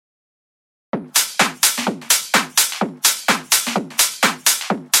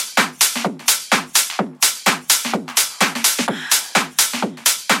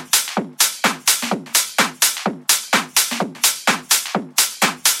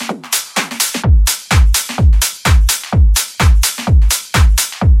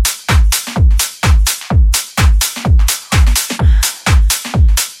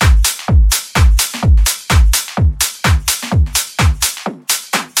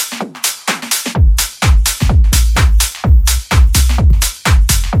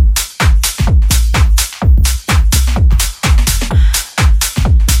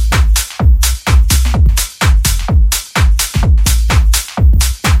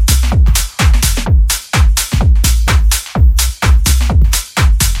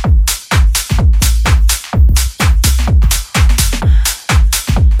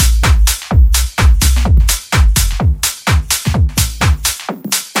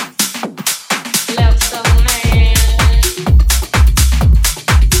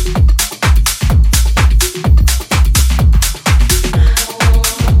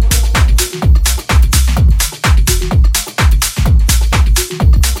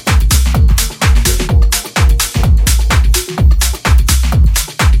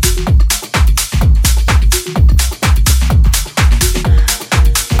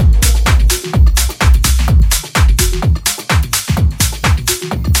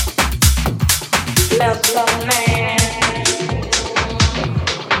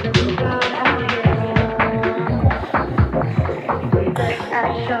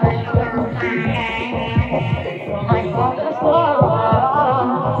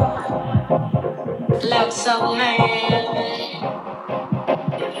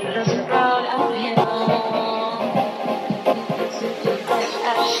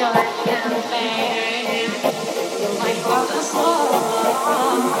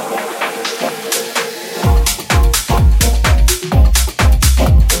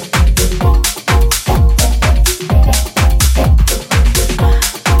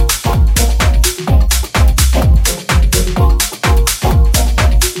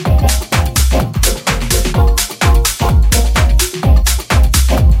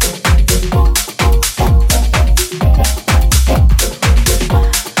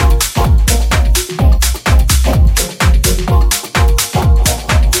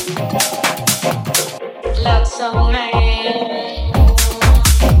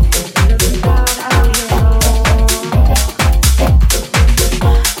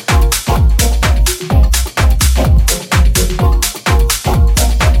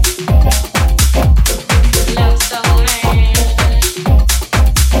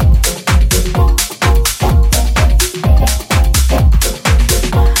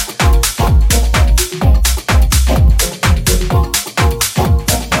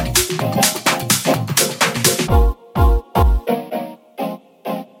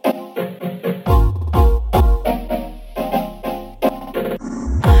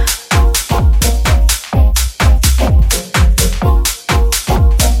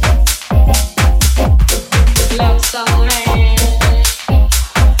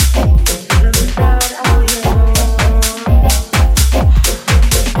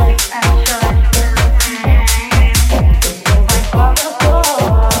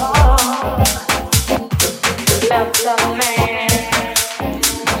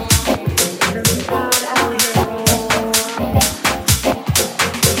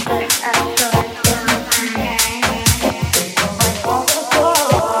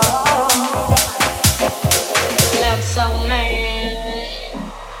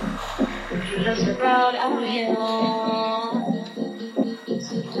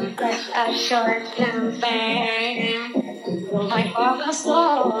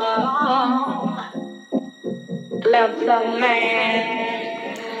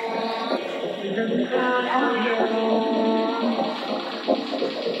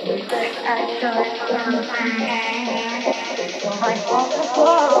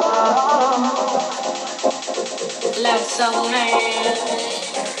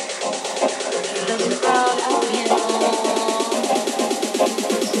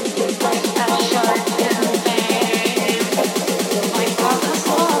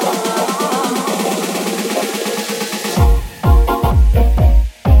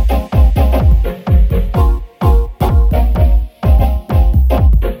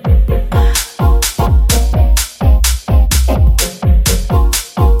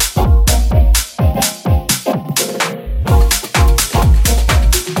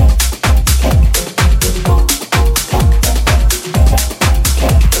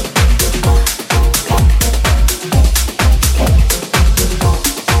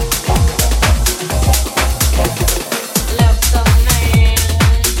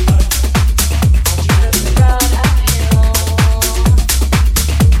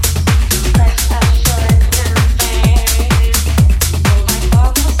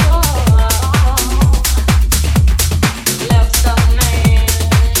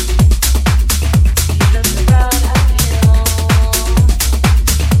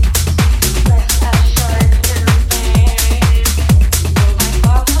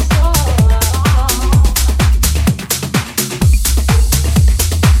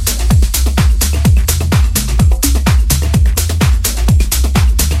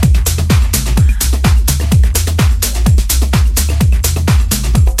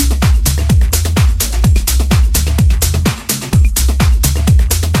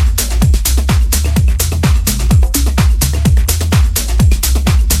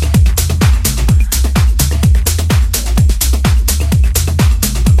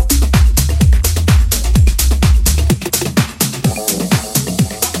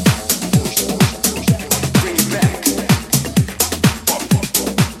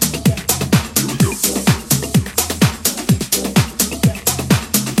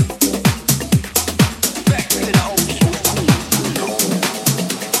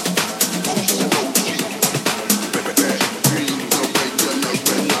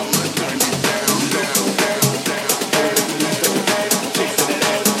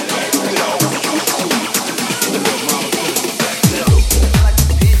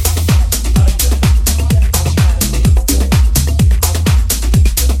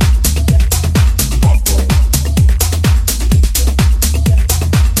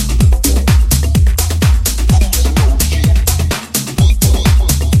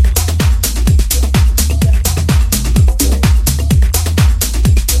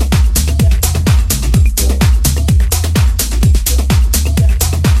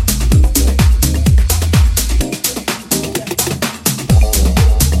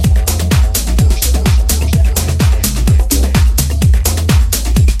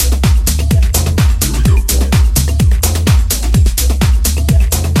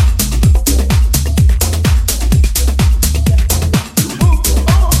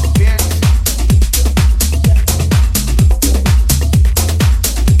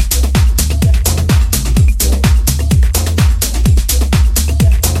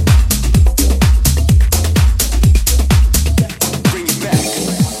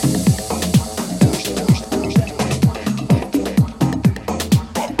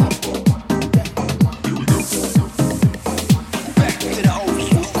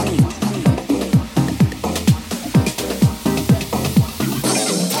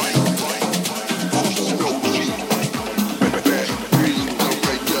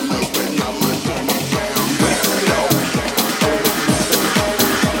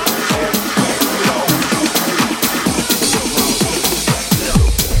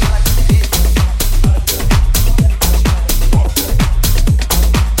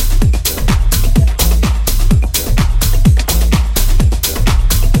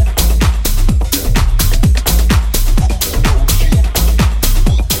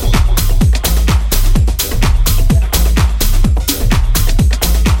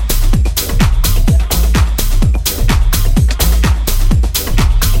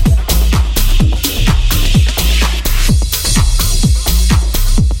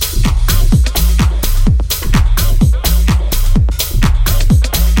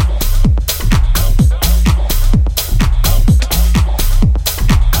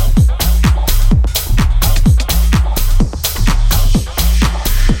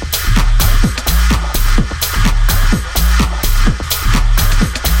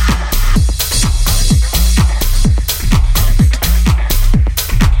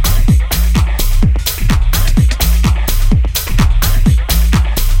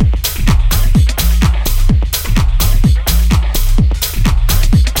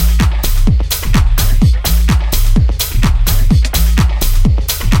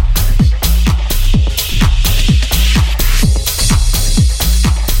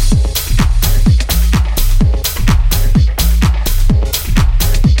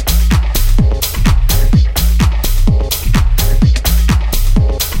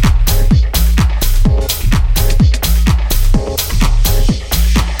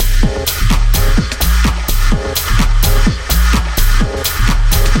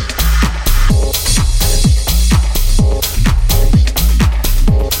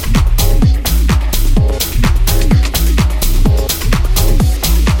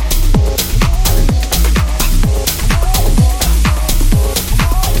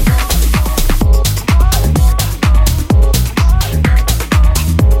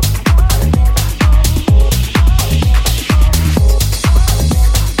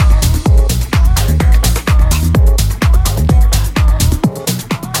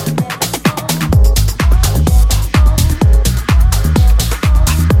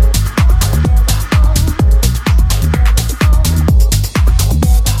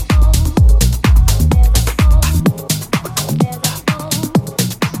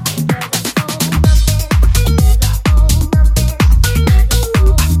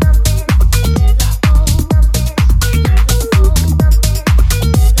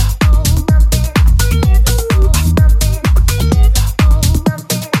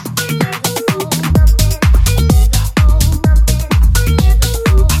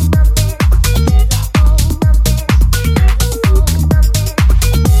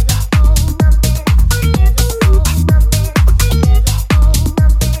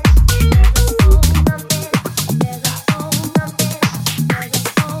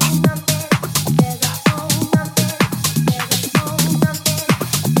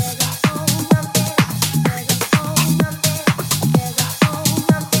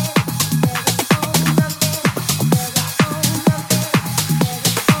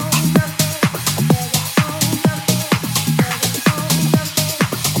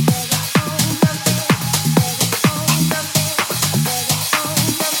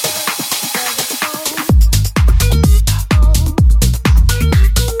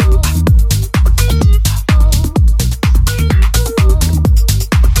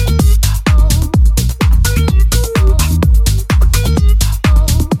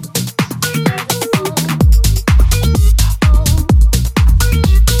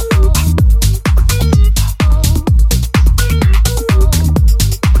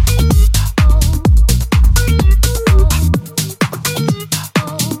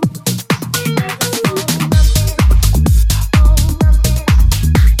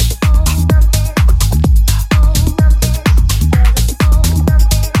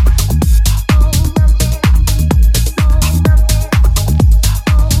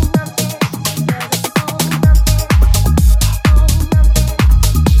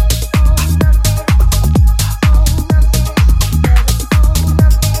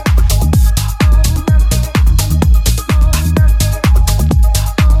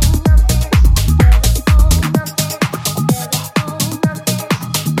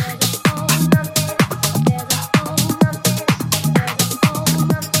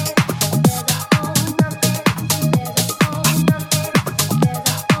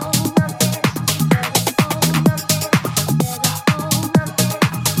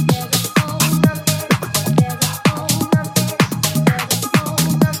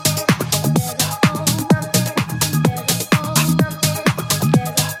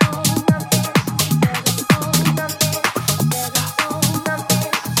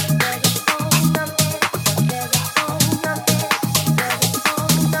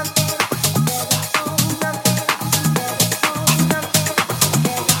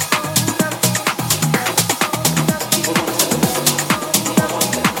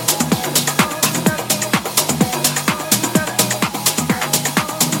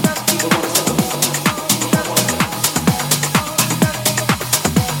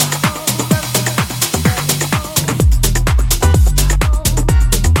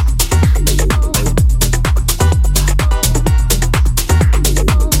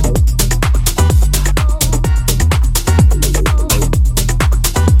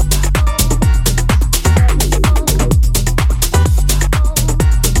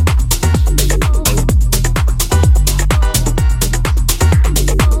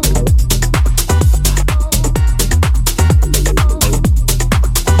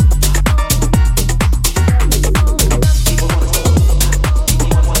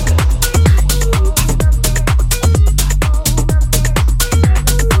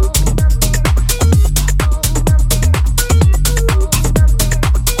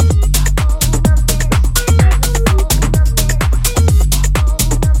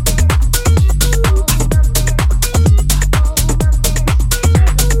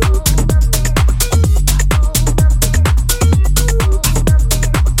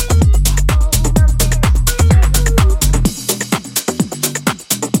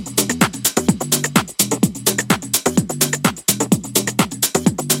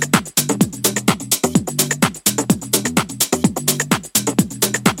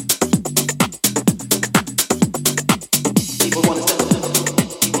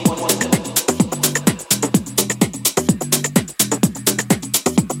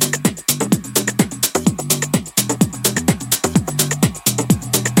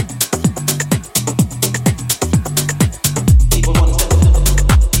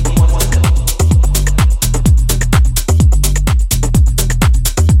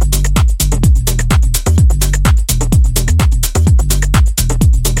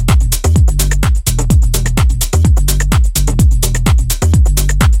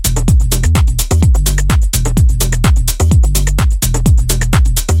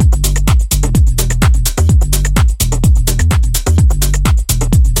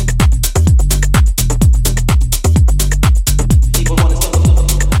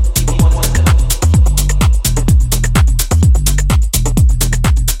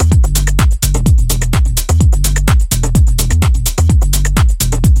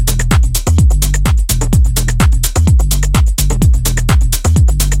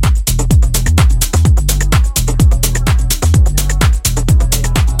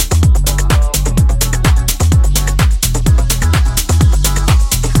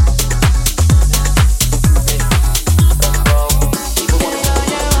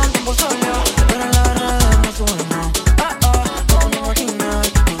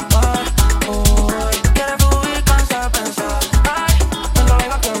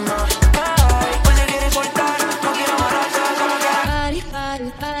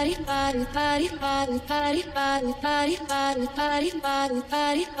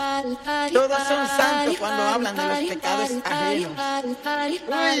Todos son santos cuando hablan de los pecados ajenos. Uy.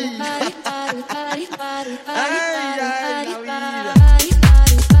 Ay, la vida.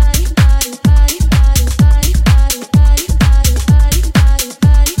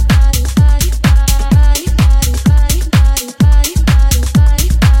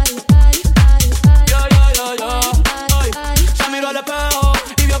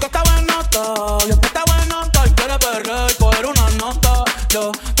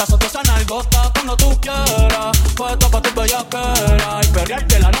 Cuando tú quieras, puesto pa' tu bellaquera y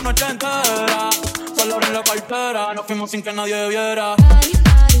perreártela la noche entera. Solo abrir la cartera, nos fuimos sin que nadie viera.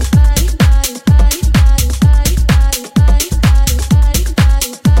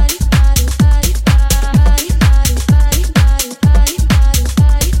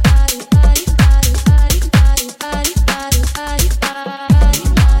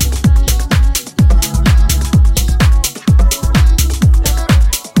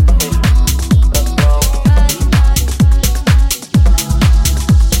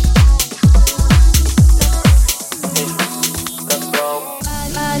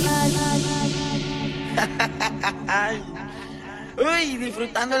 Uy,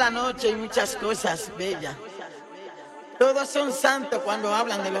 disfrutando la noche y muchas cosas bellas. Todos son santos cuando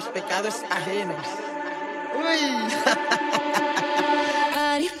hablan de los pecados ajenos. Uy.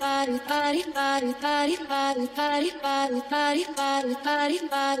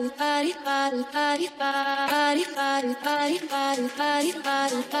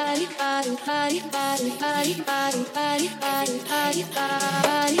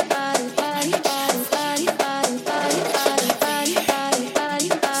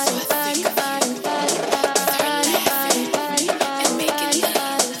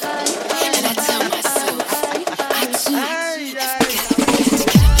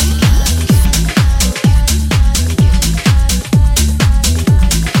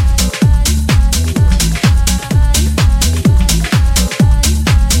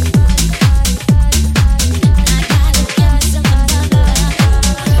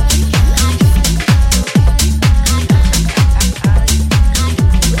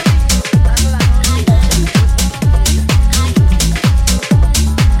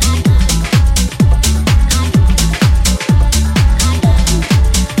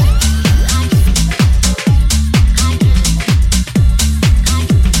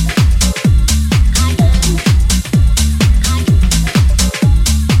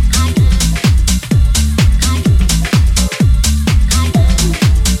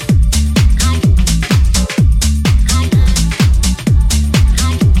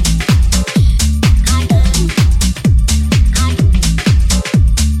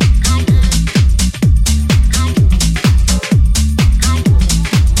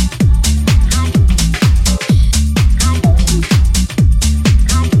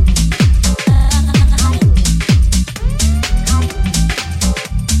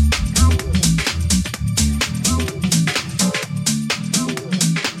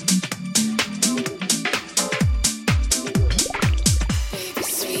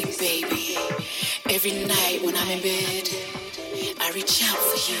 Every night when I'm in bed, I reach out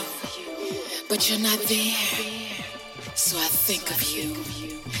for you, but you're not there. So I think of you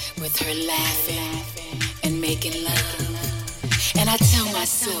with her laughing and making love. And I tell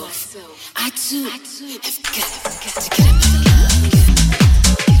myself, I too have got to get another love.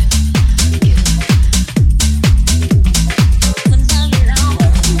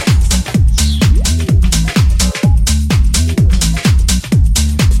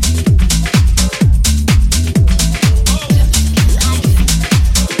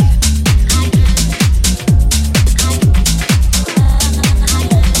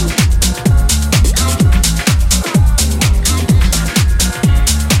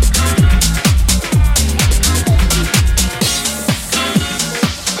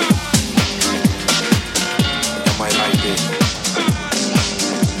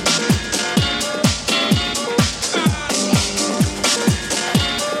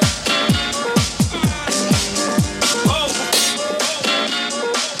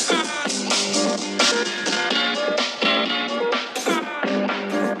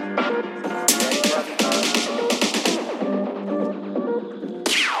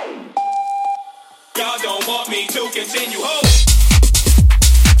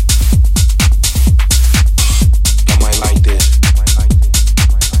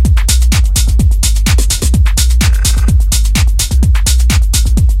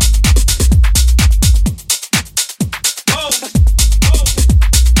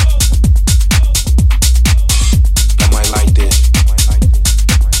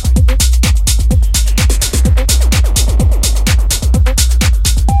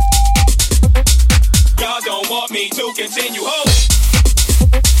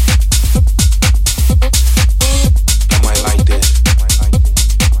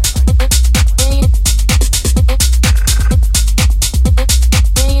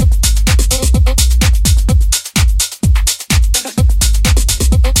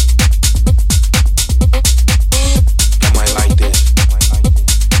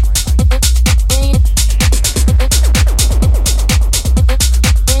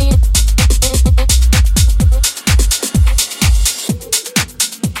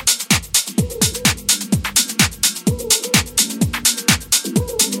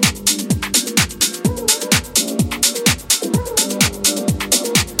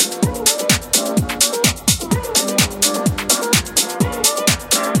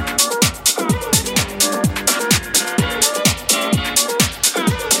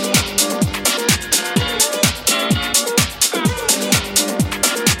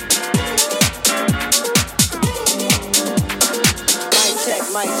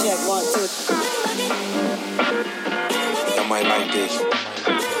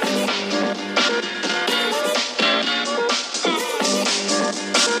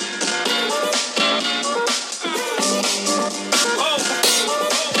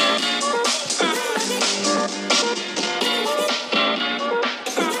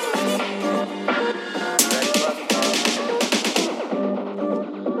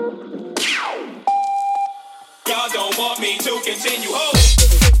 to continue. Hold.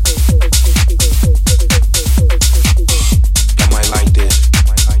 I might like this.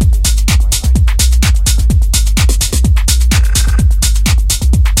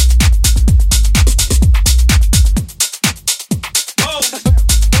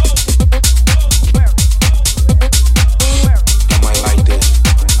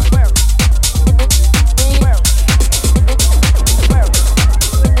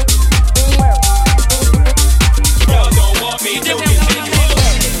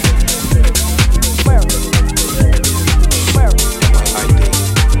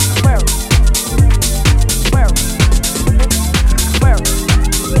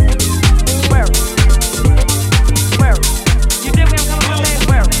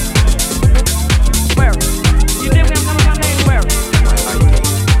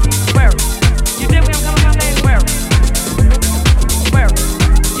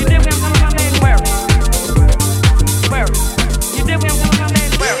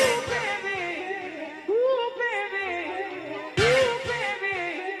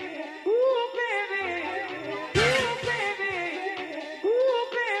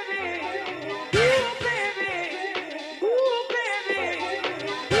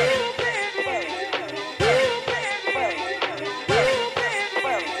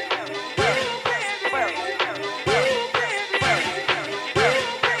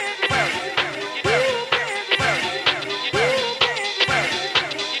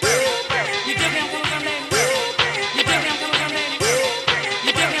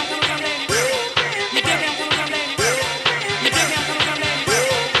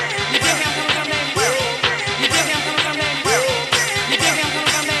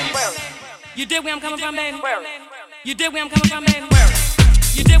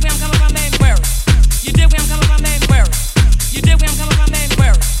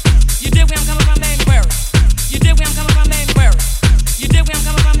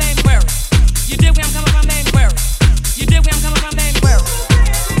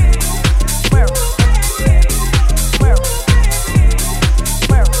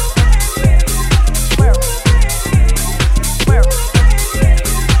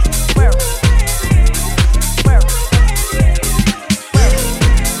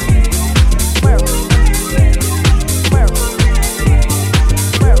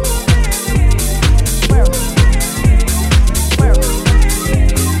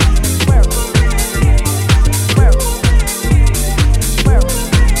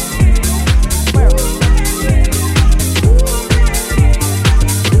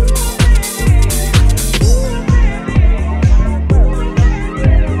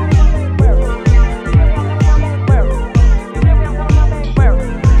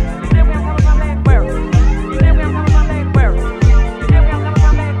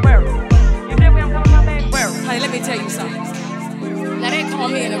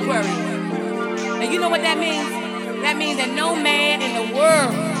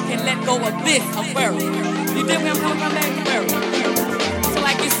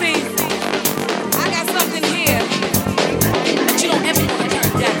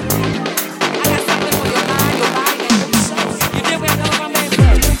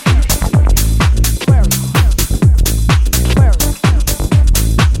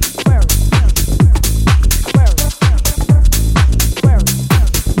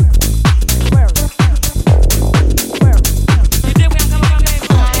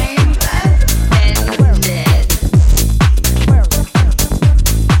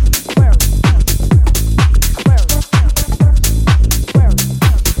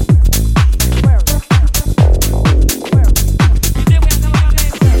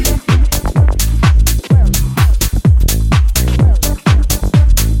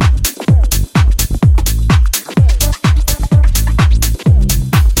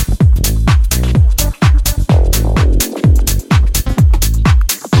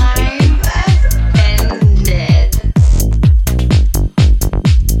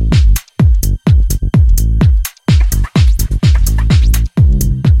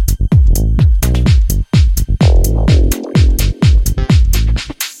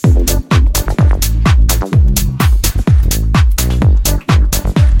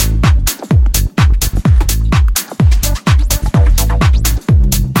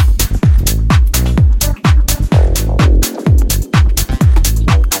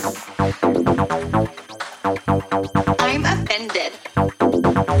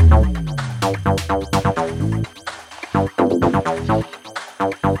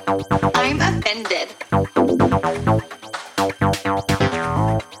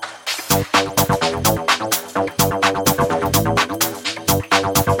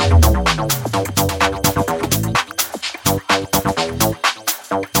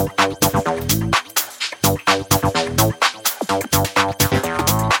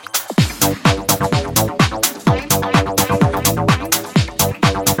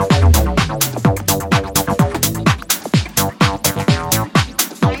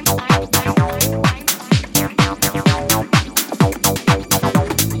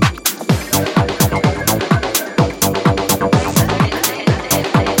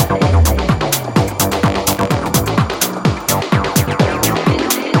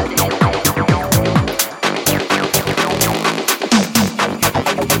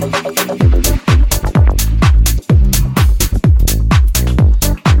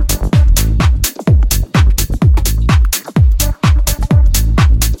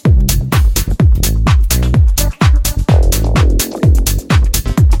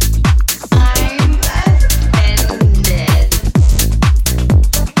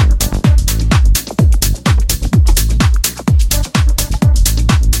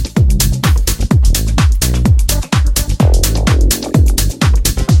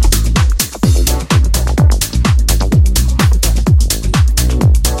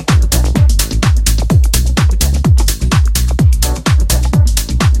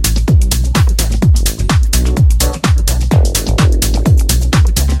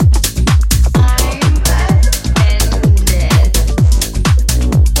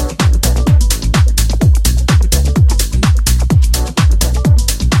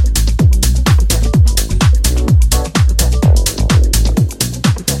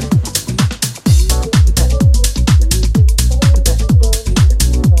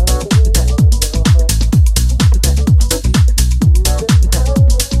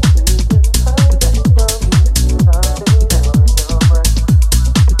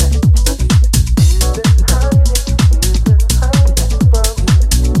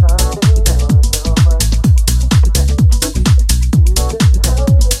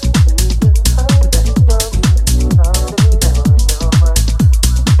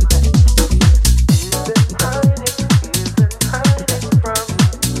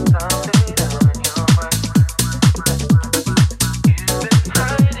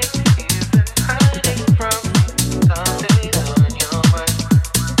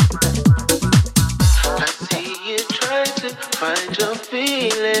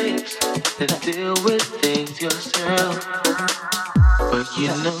 mistakes and deal with things yourself. But you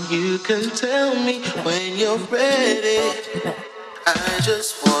know you can tell me when you're ready. I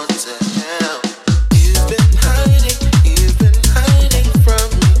just want to help. You've been hiding from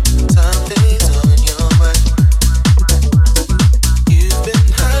me. Something's on your mind. You've been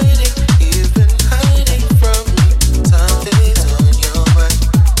hiding from me. Something's on your mind.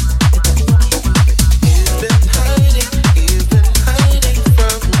 You've been hiding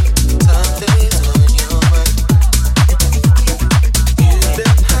from me. Something's on your mind. You've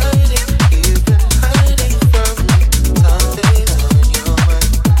been hiding from me. Something's on your mind.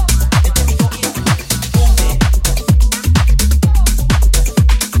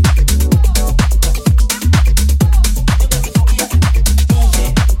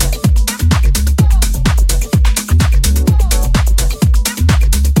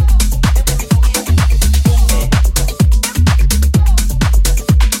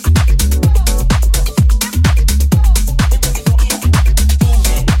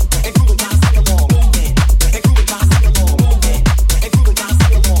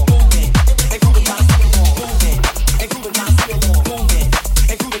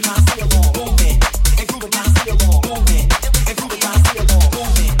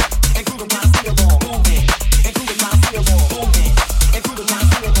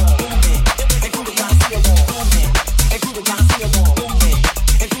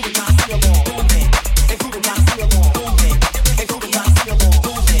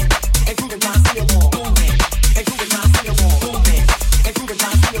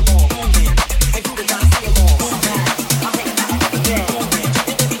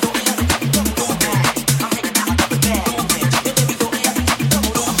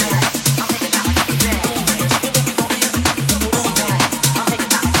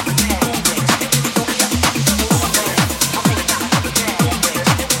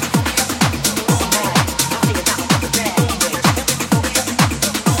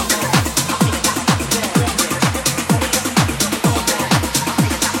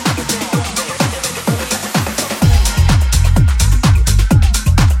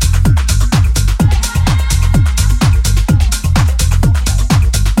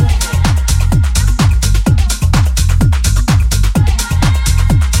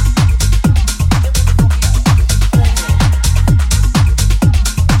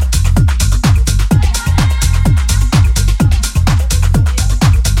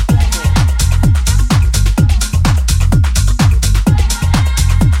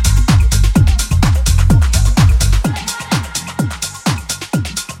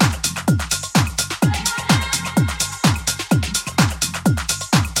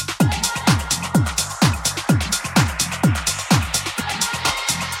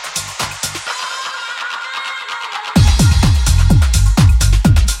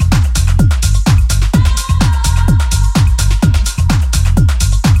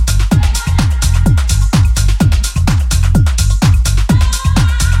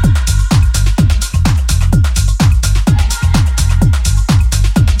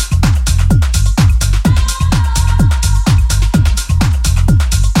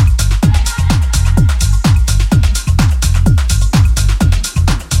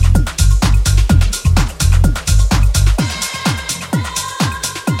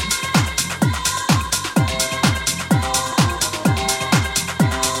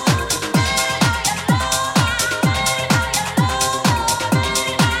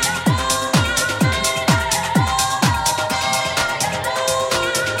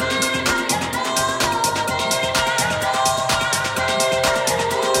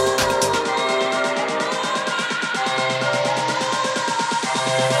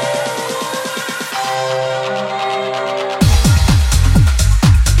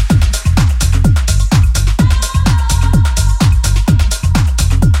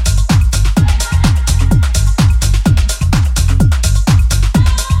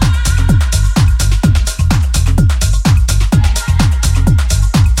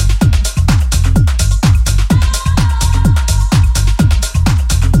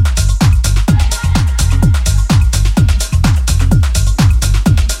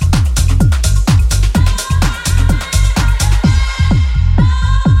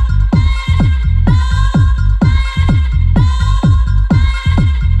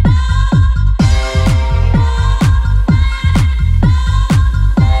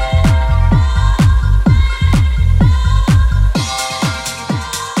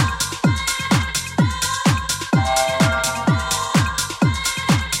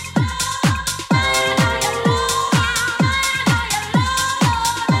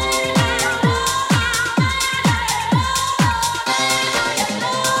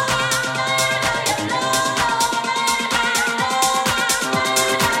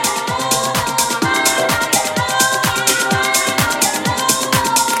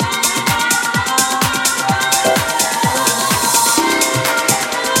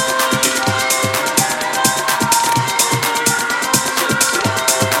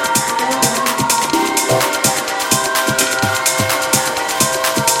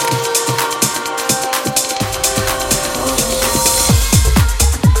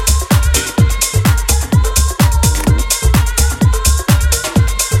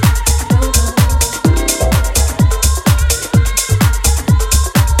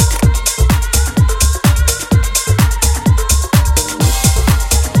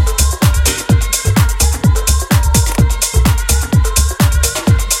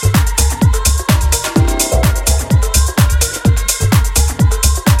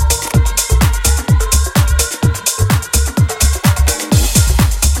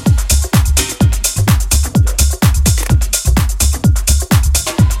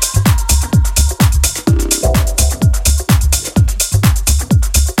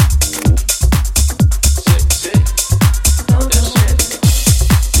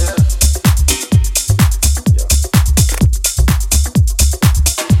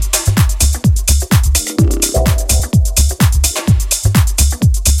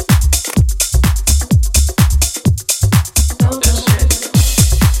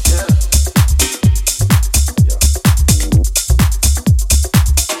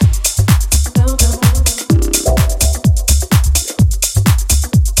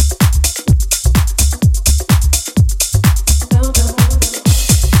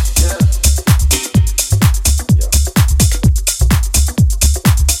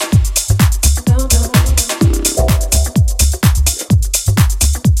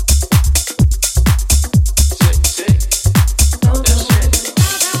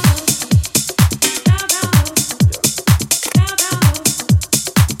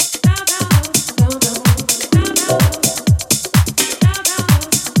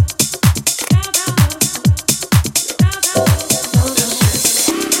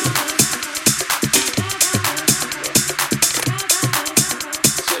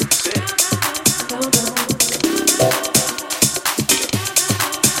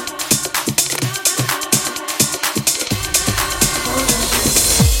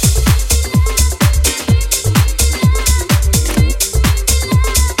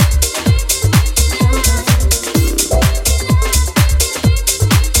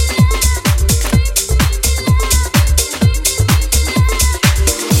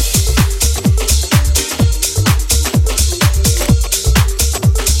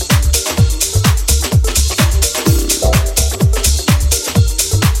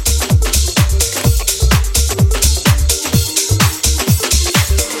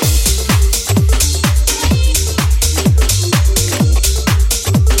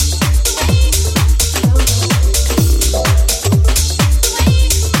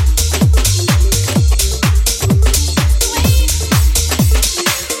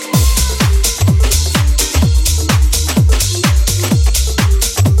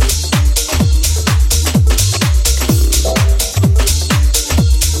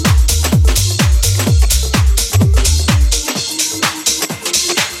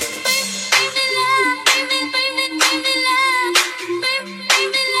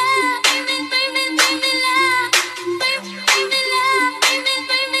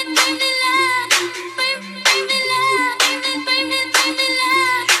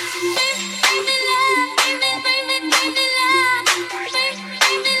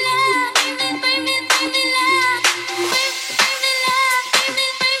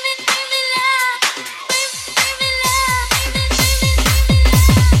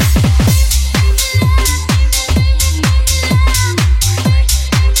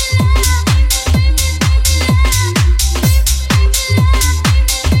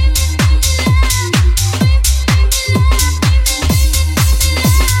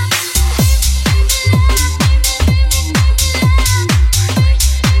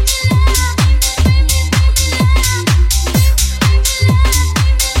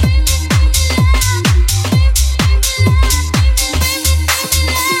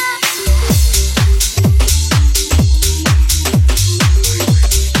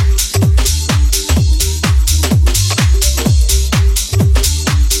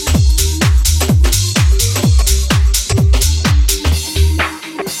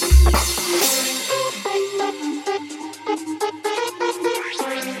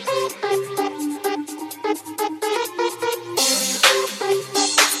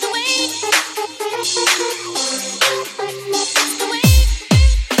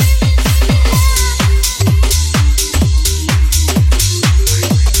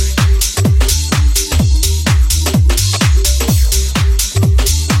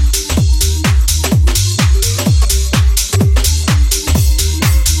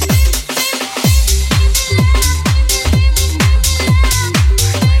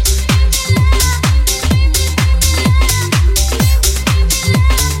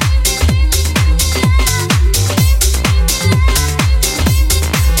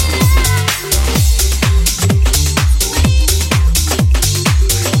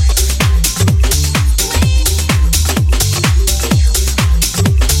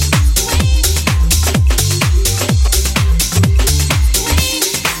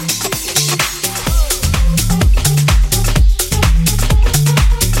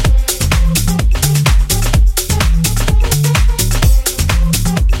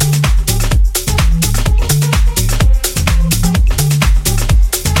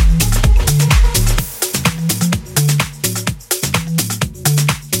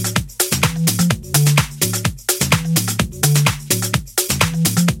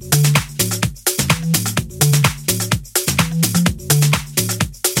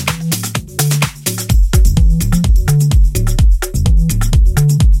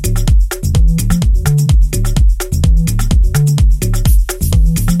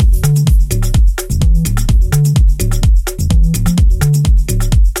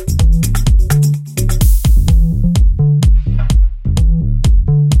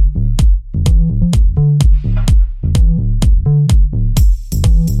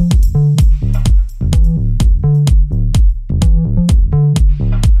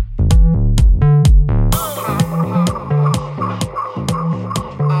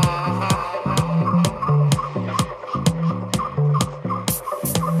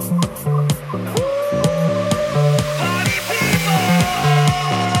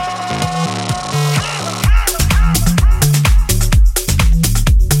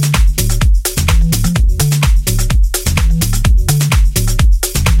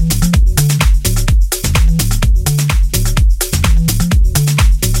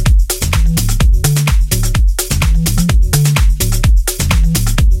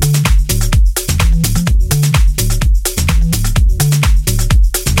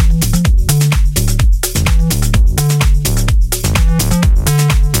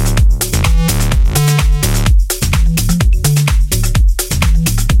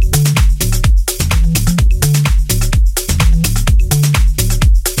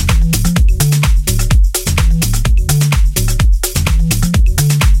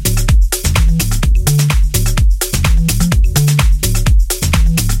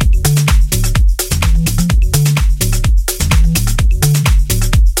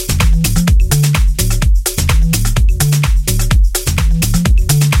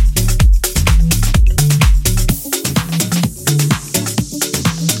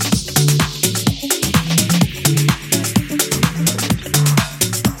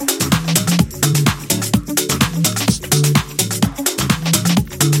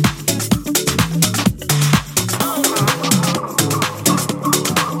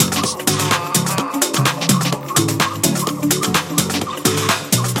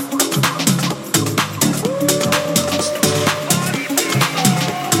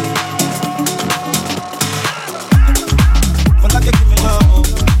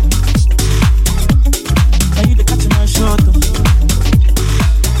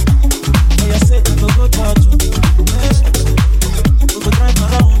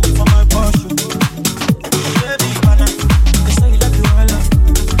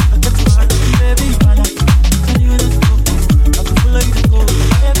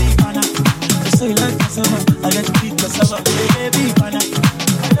 cassava, baby, pana.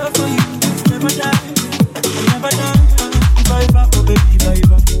 I love for you, never die, never die. Viva, oh baby,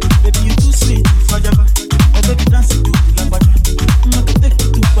 viva, baby you too sweet, forever. Oh baby dance it to la bata, I can take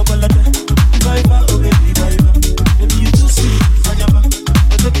you to Babalada. Viva, oh baby, viva, baby you too sweet, forever.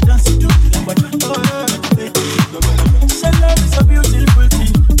 Oh baby dance it to la bata, oh baby, Babalada. Say love is a beautiful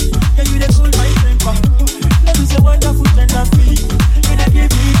thing, yeah you dey cool my temper. Love is a wonderful tender feeling, you dey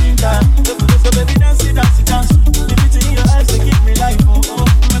give me ginger. So baby dance it, dance it, dance. The beauty in your eyes they give me life, oh oh.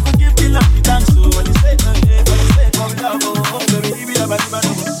 I could give you love, you dance, so what you say, for the sake of love, oh oh. Baby, give me the body, body,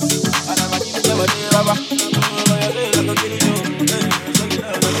 and I'm a give you the body, rubber. Oh, I say, I could give you, so you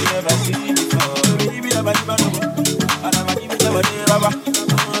love that you never seen before. Baby, give me the body, body, and I'm a give you the body, rubber.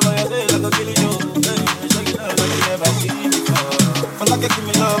 Oh, I say, I could give you, so you love that you never seen before. For like you give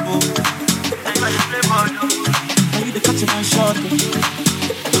me love, oh. Now you play ball, now you the catch my shot, oh.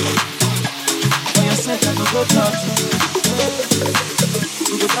 I go touch you.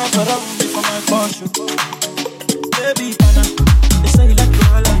 We go down for them before my Porsche. Baby, pana, they say you like to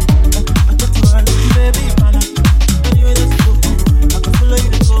holla. I get to holla, baby, pana. Anyway, let's go. I can follow you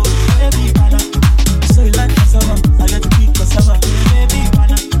to go. Baby, pana, they say you like cassava. I get to keep cassava. Baby,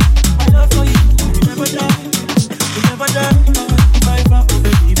 pana, my love for you, you never die, you never die. Viva, oh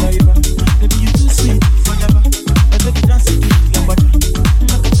baby, viva, baby you too sweet, forever. I take you dancing to your body.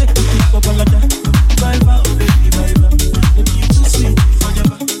 I can take you to Babalada. Viva, oh baby, viva, baby you too sweet,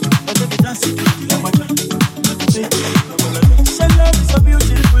 forever. I take you dancing to your body. I can take you to Babalada. Say love is a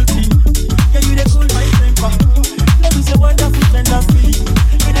beautiful thing, yeah you dey cool my temper. Love is a wonderful tender feeling,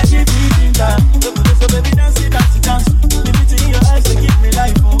 you dey give me ginger. So baby dance it, dance it, dance. The beauty in your eyes they give me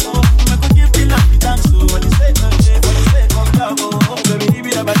life, oh oh. I could give you love, you dance, so what you say, for the sake of love, oh oh. Baby give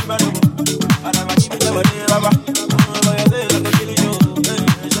me the body, body, and I'm a give you the body, rubber. Oh, I say I could kill you,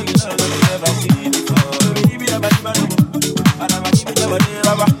 show you love that you never seen before. Baby give me the body, body, and I'm a give you the body,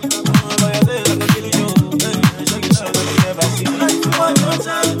 rubber. Oh, I say I could kill you, show you love that you never seen before.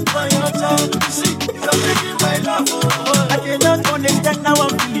 One your time, you see, you are breaking my love, oh. I cannot understand now I'm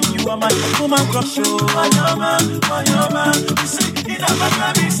feeling you are my woman crush, oh. My man, you see, in a man,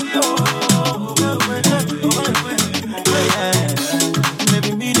 I miss you, oh.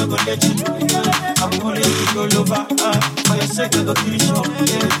 Maybe me no go let you know. I'm holding you all over. For your sake I go kill you,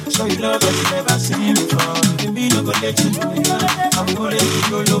 yeah. Show you love that you never seen before. Maybe me no go let you know. I'm holding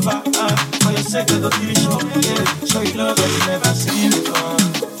you all over. For your sake I go kill you, yeah. Show you love that you never seen before.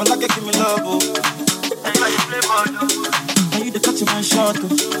 For like you give me love, oh. Now you play ball, oh. Now you the catch my shot, oh.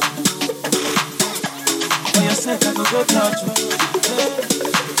 For your sake I go touch you,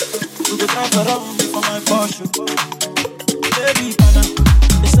 yeah. We go try for them before my Porsche. Baby, pana,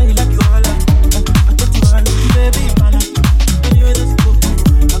 they say you like to holla. I get to holla, baby, pana. Anyway, let's go.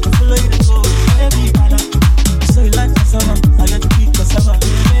 I can follow you to go. Baby, pana, they say you like cassava. I get to keep cassava.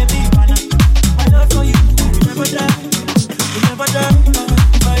 Baby, pana, my love for you, you never die, you never die.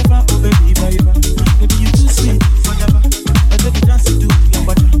 Viva, oh baby, viva, baby you too sweet, forever. I take you dancing to your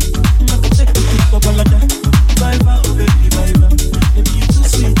body. I can take you to Babalada. Viva, oh baby, viva, baby you too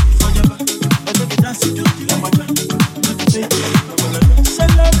sweet, forever. I take you dancing to your body. Say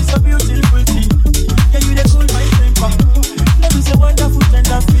love is a beautiful thing, yeah you dey cool my temper.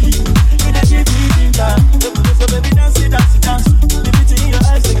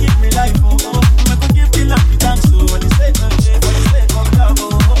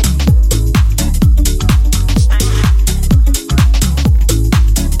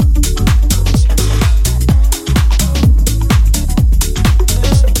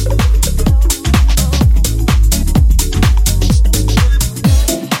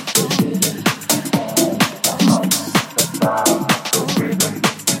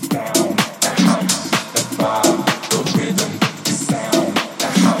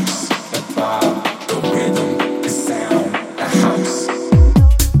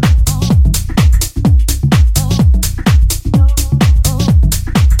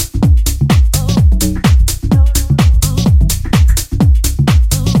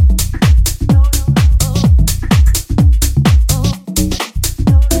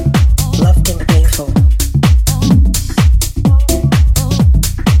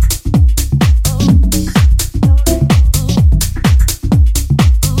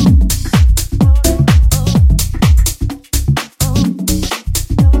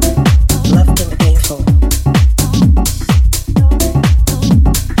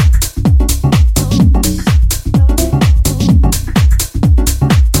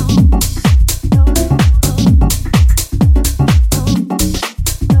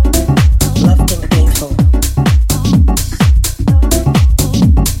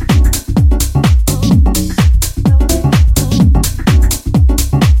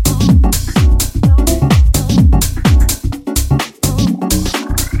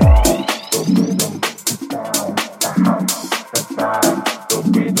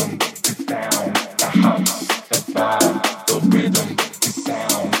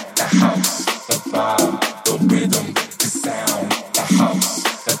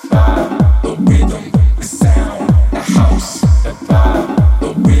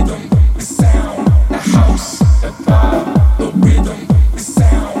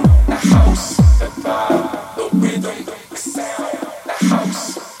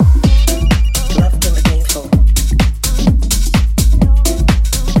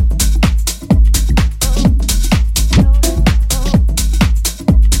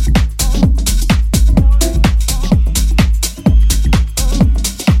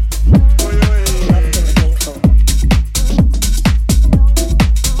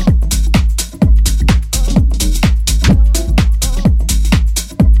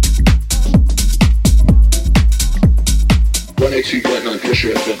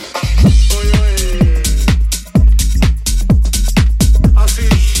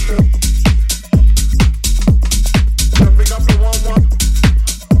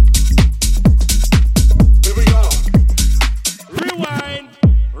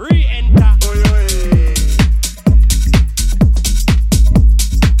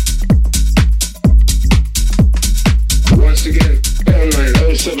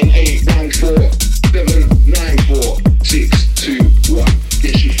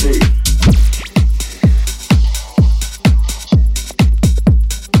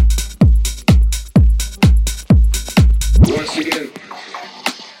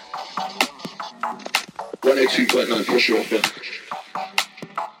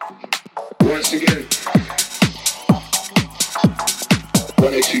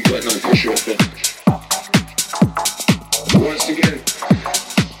 102.9 Pressure FM. Once again,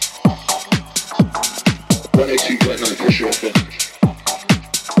 102.9 Pressure FM.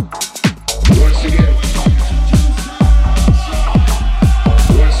 Once again,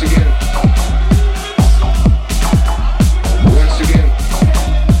 once again, once again,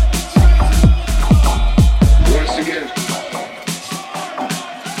 once again,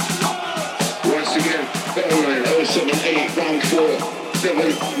 once again. Phone line 078 14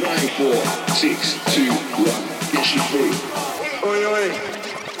 794 621. Get you through. Oi, oi.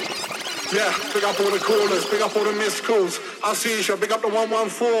 Yeah, big up all the callers, big up all the missed calls. I see you, big up the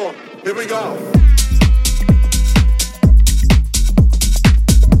 114. Here we go.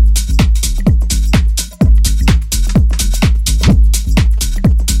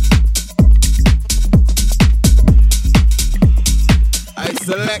 Hey,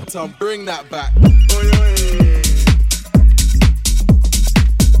 Selector, bring that back. Oi, oi.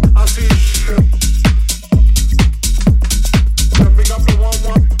 I see you. Big up the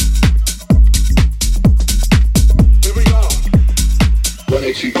 114. Here we go.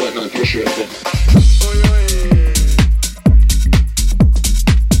 102.9 Pressure FM. Oi, oi.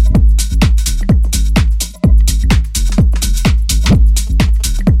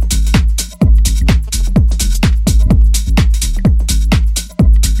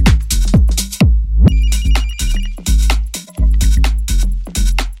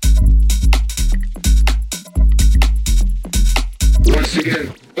 Once again,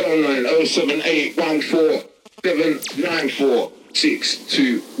 phone line 078 14 794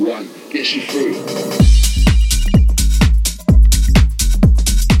 621. Get you through.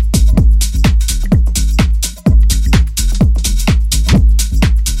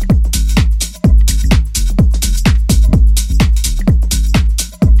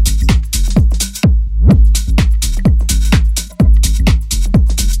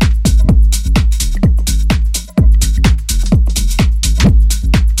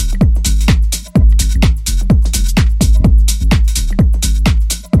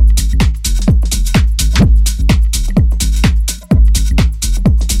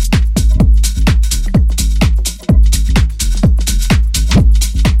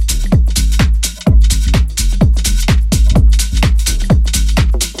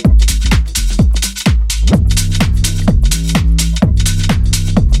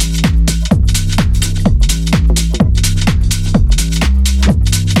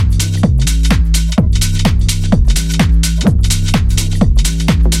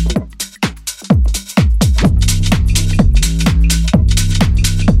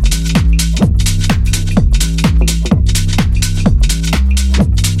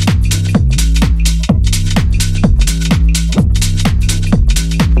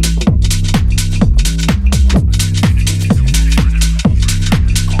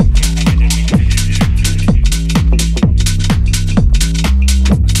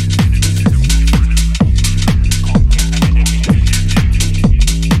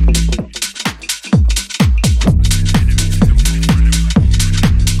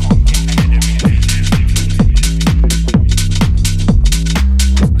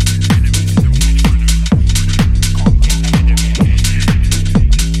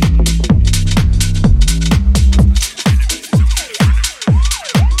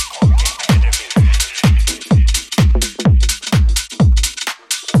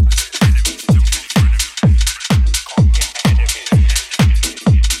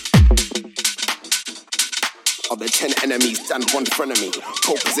 Of the 10 enemies, stand one front of me.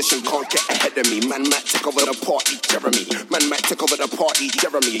 Pole position can't get ahead of me. Man might take over the party, Jeremy. Man might take over the party,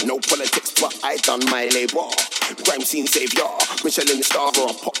 Jeremy. No politics, but I done my labor. Crime scene savior, Michelin star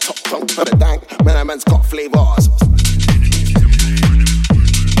or a pop top tongue for the dank. Man, a man's got flavors.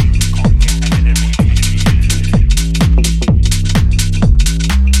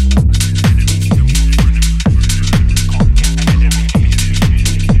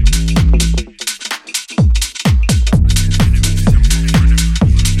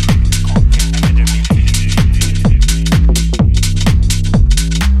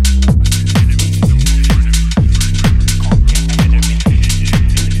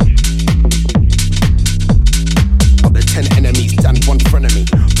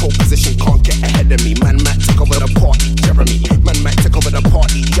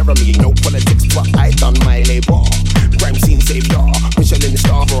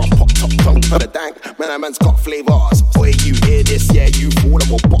 Man, a man's got flavors. Boy, you hear this? Yeah, you fool.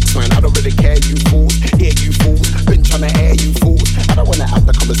 I'm a box man. I don't really care, you fools. Hear you fools. Been trying to air you fools. I don't wanna have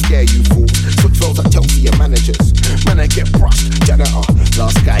to come and scare you fools. Switch roles at Chelsea and managers. Man, I get brushed. Janitor.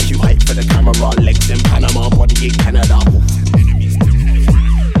 Last guy who hype for the camera. Legs in Panama, body in Canada. Enemies.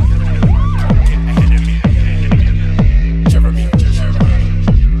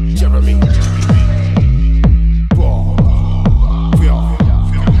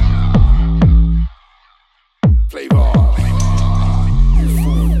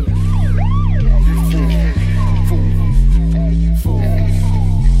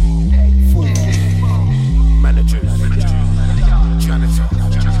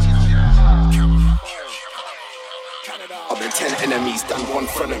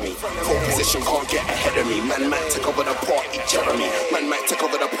 front of me. Pole position can't get ahead of me. Man might take over the party, Jeremy. Man might take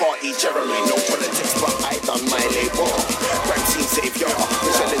over the party, Jeremy. No politics, but I done my labor. Rhyme team savior,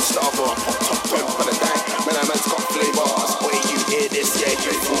 Michelin star bar. Pop top bump for the dang. Man, I man's got flavors. Boy, you hear this? Yeah,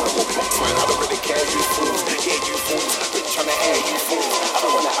 you fool. I'm a box man, I don't really care, you fool. Yeah, you fool. Bitch tryna air, you fool. I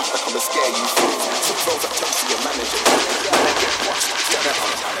don't wanna have to come and scare you fool. Took those up to your manager. And I get watched.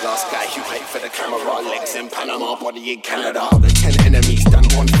 Last guy who paid for the camera, legs in Panama, body in Canada. The 10 enemies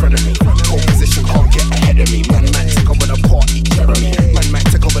stand one front of me. Pole position can't get ahead of me.